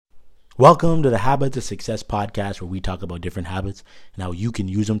Welcome to the Habits of Success podcast, where we talk about different habits and how you can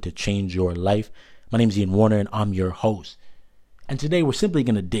use them to change your life. My name is Ian Warner, and I'm your host. And today we're simply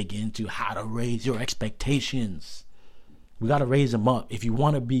going to dig into how to raise your expectations. We got to raise them up. If you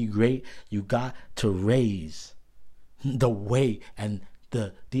want to be great, you got to raise the way and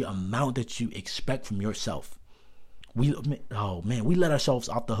the amount that you expect from yourself. We let ourselves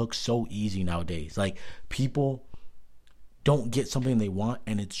off the hook so easy nowadays. Like, people don't get something they want,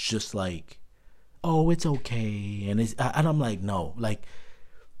 and it's just like, oh, it's okay. And I'm like, no, like,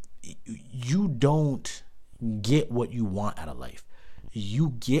 you don't get what you want out of life.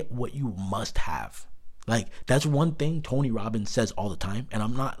 You get what you must have. Like, that's one thing Tony Robbins says all the time. And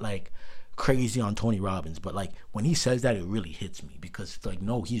I'm not like crazy on Tony Robbins, but like when he says that, it really hits me, because it's like,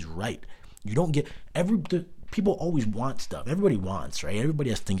 no, he's right. You don't get people always want stuff. Everybody wants, right?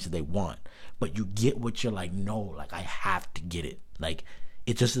 Everybody has things that they want, but you get what you're like, no, like, I have to get it. Like,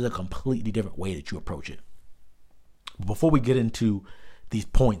 it just is a completely different way that you approach it. Before we get into these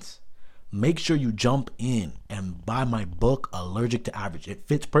points, make sure you jump in and buy my book, Allergic to Average. It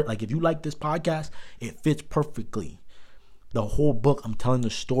fits like, if you like this podcast, it fits perfectly. The whole book, I'm telling the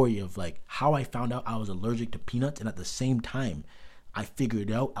story of like how I found out I was allergic to peanuts, and at the same time, I figured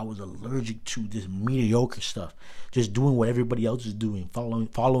out I was allergic to this mediocre stuff, just doing what everybody else is doing,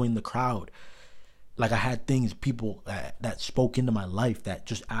 following the crowd. Like, I had people that spoke into my life that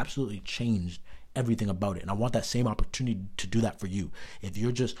just absolutely changed everything about it. And I want that same opportunity to do that for you. If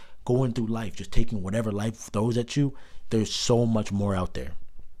you're just going through life, just taking whatever life throws at you, there's so much more out there.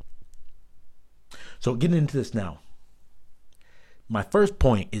 So getting into this now, my first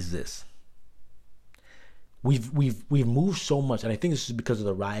point is this. We've moved so much, and I think this is because of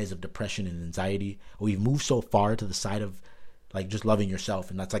the rise of depression and anxiety. We've moved so far to the side of like just loving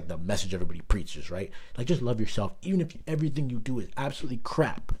yourself, and that's like the message everybody preaches, right? Like, just love yourself, even if everything you do is absolutely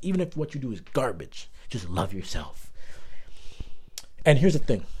crap, even if what you do is garbage. Just love yourself. And here's the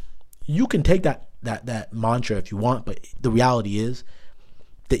thing: you can take that mantra if you want, but the reality is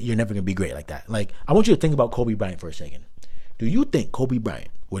that you're never gonna be great like that. Like, I want you to think about Kobe Bryant for a second. Do you think Kobe Bryant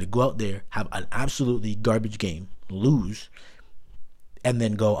would go out there, have an absolutely garbage game, lose, and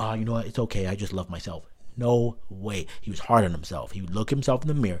then go, you know what, it's okay, I just love myself? No way. He was hard on himself. He would look himself in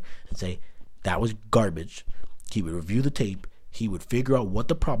the mirror and say, that was garbage. He would review the tape. He would figure out what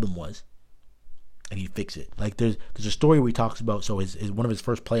the problem was, and he'd fix it. Like, there's a story where he talks about, so his one of his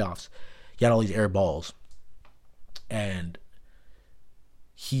first playoffs, he had all these air balls, and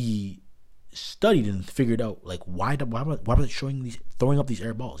he studied and figured out, like, why was it throwing up these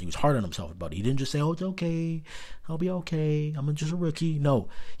air balls? He was hard on himself about it. He didn't just say, oh, it's okay, I'll be okay, I'm just a rookie. No,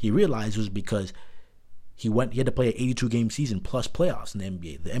 he realized it was because he had to play an 82 game season plus playoffs in the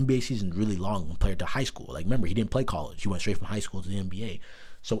NBA. The NBA season is really long compared to high school. Like, remember, he didn't play college. He went straight from high school to the NBA.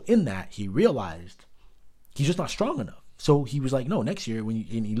 So in that, he realized he's just not strong enough. So he was like, no, next year, and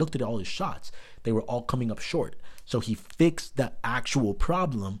he looked at all his shots, they were all coming up short. So he fixed the actual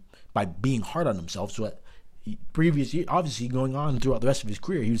problem by being hard on himself. So previous year, obviously going on throughout the rest of his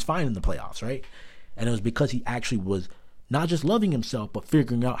career, he was fine in the playoffs, right? And it was because he actually was not just loving himself, but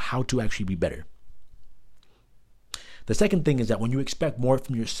figuring out how to actually be better. The second thing is that when you expect more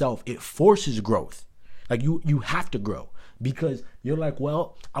from yourself, it forces growth. Like, you have to grow, because you're like,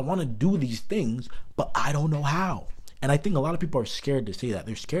 well, I want to do these things, but I don't know how. And I think a lot of people are scared to say that.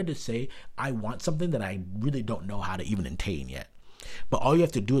 They're scared to say, I want something that I really don't know how to even attain yet. But all you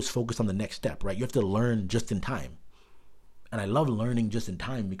have to do is focus on the next step, right? You have to learn just in time. And I love learning just in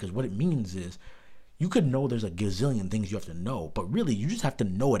time, because what it means is you could know there's a gazillion things you have to know, but really you just have to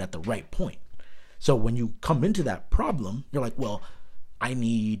know it at the right point. So when you come into that problem, you're like, well, I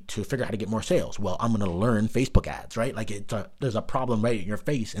need to figure out how to get more sales. Well, I'm going to learn Facebook ads, right? Like, there's a problem right in your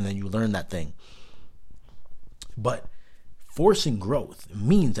face, and then you learn that thing. But forcing growth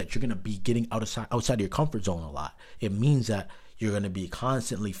means that you're going to be getting outside of your comfort zone a lot. It means that you're going to be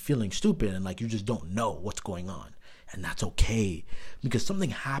constantly feeling stupid and like you just don't know what's going on. And that's okay, because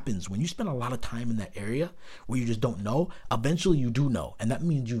something happens when you spend a lot of time in that area where you just don't know. Eventually you do know, and that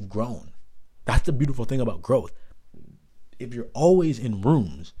means you've grown. That's the beautiful thing about growth. If you're always in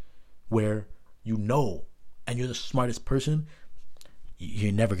rooms where you know and you're the smartest person,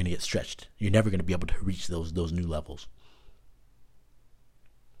 you're never going to get stretched. You're never going to be able to reach those new levels.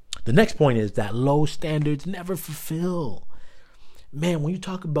 The next point is that low standards never fulfill. Man, when you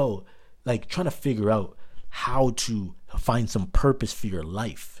talk about like trying to figure out how to find some purpose for your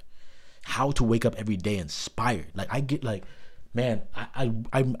life, how to wake up every day inspired. Like, I get like, man,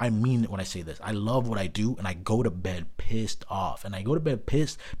 I mean it when I say this. I love what I do, and I go to bed pissed off. And I go to bed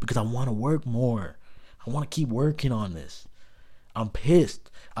pissed because I want to work more. I want to keep working on this. I'm pissed.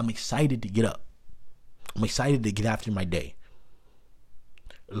 I'm excited to get up. I'm excited to get after my day.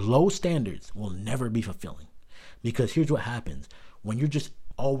 Low standards will never be fulfilling, because here's what happens when you're just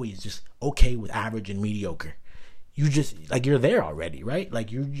always just okay with average and mediocre. You just like you're there already, right?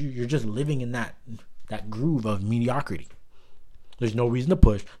 Like you're just living in that groove of mediocrity. There's no reason to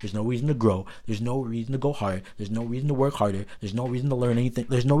push. There's no reason to grow. There's no reason to go hard. There's no reason to work harder. There's no reason to learn anything.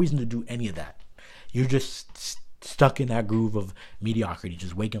 There's no reason to do any of that. You're just stuck in that groove of mediocrity,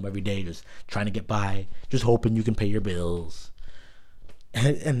 just waking up every day, just trying to get by, just hoping you can pay your bills.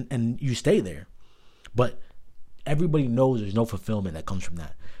 And you stay there. But everybody knows there's no fulfillment that comes from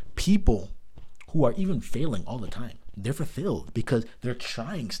that. People who are even failing all the time, they're fulfilled because they're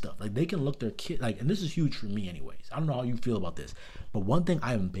trying stuff. Like they can look their kid, like, and this is huge for me anyways. I don't know how you feel about this, but one thing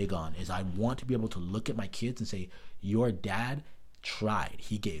I am big on is I want to be able to look at my kids and say, your dad tried.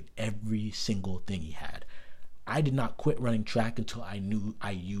 He gave every single thing he had. I did not quit running track until I knew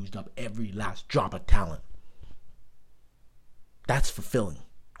I used up every last drop of talent. That's fulfilling.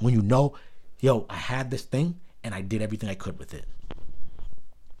 When you know, yo, I had this thing and I did everything I could with it.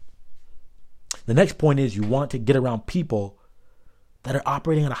 The next point is you want to get around people that are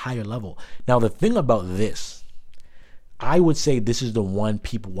operating at a higher level. Now, the thing about this, I would say this is the one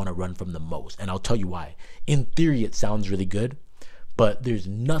people want to run from the most. And I'll tell you why. In theory, it sounds really good, but there's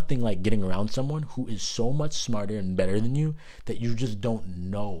nothing like getting around someone who is so much smarter and better than you that you just don't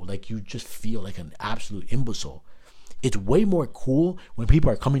know. Like you just feel like an absolute imbecile. It's way more cool when people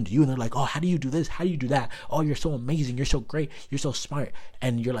are coming to you and they're like, oh, how do you do this? How do you do that? Oh, you're so amazing. You're so great. You're so smart.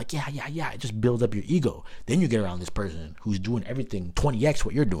 And you're like, yeah. It just builds up your ego. Then you get around this person who's doing everything 20x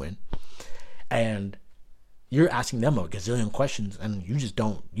what you're doing. And you're asking them a gazillion questions and you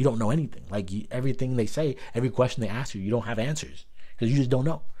don't know anything. Like everything they say, every question they ask you don't have answers because you just don't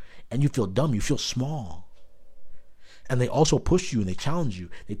know. And you feel dumb. You feel small. And they also push you and they challenge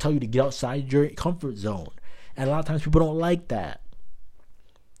you. They tell you to get outside your comfort zone. And a lot of times people don't like that.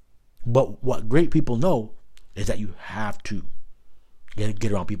 But what great people know is that you have to get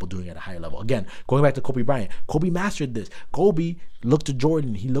around people doing it at a higher level. Again, going back to Kobe Bryant. Kobe mastered this. Kobe looked to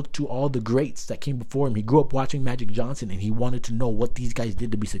Jordan. He looked to all the greats that came before him. He grew up watching Magic Johnson and he wanted to know what these guys did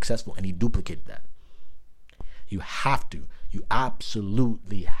to be successful, and he duplicated that. You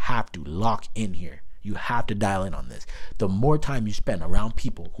absolutely have to lock in here. You have to dial in on this. The more time you spend around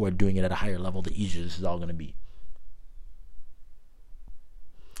people who are doing it at a higher level, the easier this is all going to be.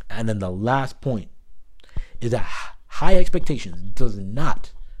 And then the last point is that high expectations does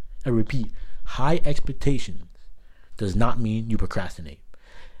not, I repeat, high expectations does not mean you procrastinate.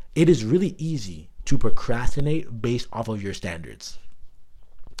 It is really easy to procrastinate based off of your standards.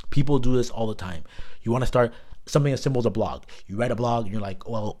 People do this all the time. You want to start something as simple as a blog. You write a blog and you're like,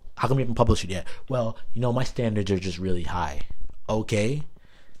 well, how come you haven't published it yet? Well, my standards are just really high. Okay.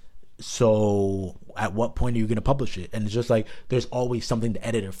 So at what point are you going to publish it? And it's just like, there's always something to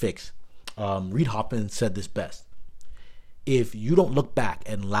edit or fix. Reid Hoffman said this best. If you don't look back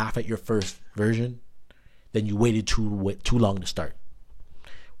and laugh at your first version, then you waited too long to start.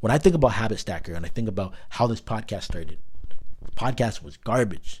 When I think about Habit Stacker and I think about how this podcast started, the podcast was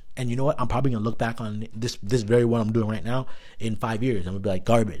garbage. And you know what? I'm probably going to look back on this very one I'm doing right now in 5 years. I'm going to be like,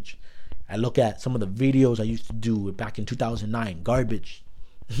 garbage. I look at some of the videos I used to do back in 2009, garbage.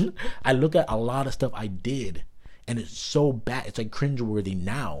 I look at a lot of stuff I did and it's so bad. It's like cringeworthy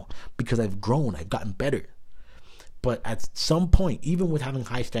now because I've grown. I've gotten better. But at some point, even with having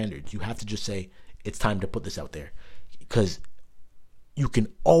high standards, you have to just say, it's time to put this out there. Because you can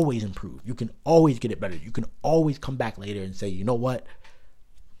always improve. You can always get it better. You can always come back later and say, you know what?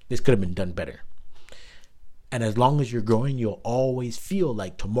 This could have been done better. And as long as you're growing, you'll always feel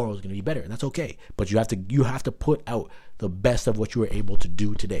like tomorrow's going to be better. And that's okay. But you have to put out the best of what you were able to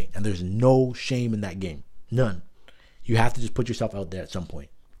do today. And there's no shame in that game. None. You have to just put yourself out there at some point.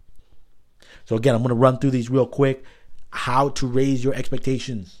 So again, I'm going to run through these real quick. How to raise your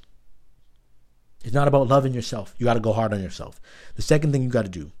expectations. It's not about loving yourself. You got to go hard on yourself. The second thing you got to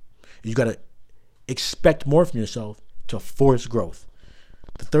do is you got to expect more from yourself to force growth.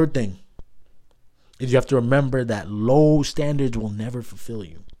 The third thing is you have to remember that low standards will never fulfill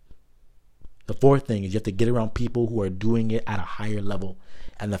you. The fourth thing is you have to get around people who are doing it at a higher level.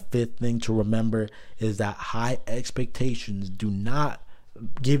 And the fifth thing to remember is that high expectations do not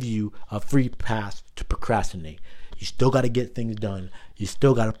give you a free pass to procrastinate. You still got to get things done. You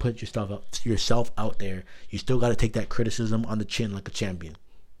still got to put yourself out there. You still got to take that criticism on the chin like a champion.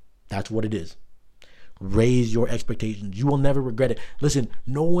 That's what it is. Raise your expectations. You will never regret it. Listen,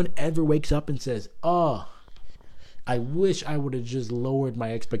 no one ever wakes up and says, oh, I wish I would have just lowered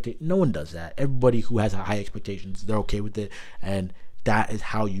my expectation. No one does that. Everybody who has high expectations, they're okay with it. And that is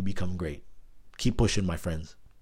how you become great. Keep pushing, my friends.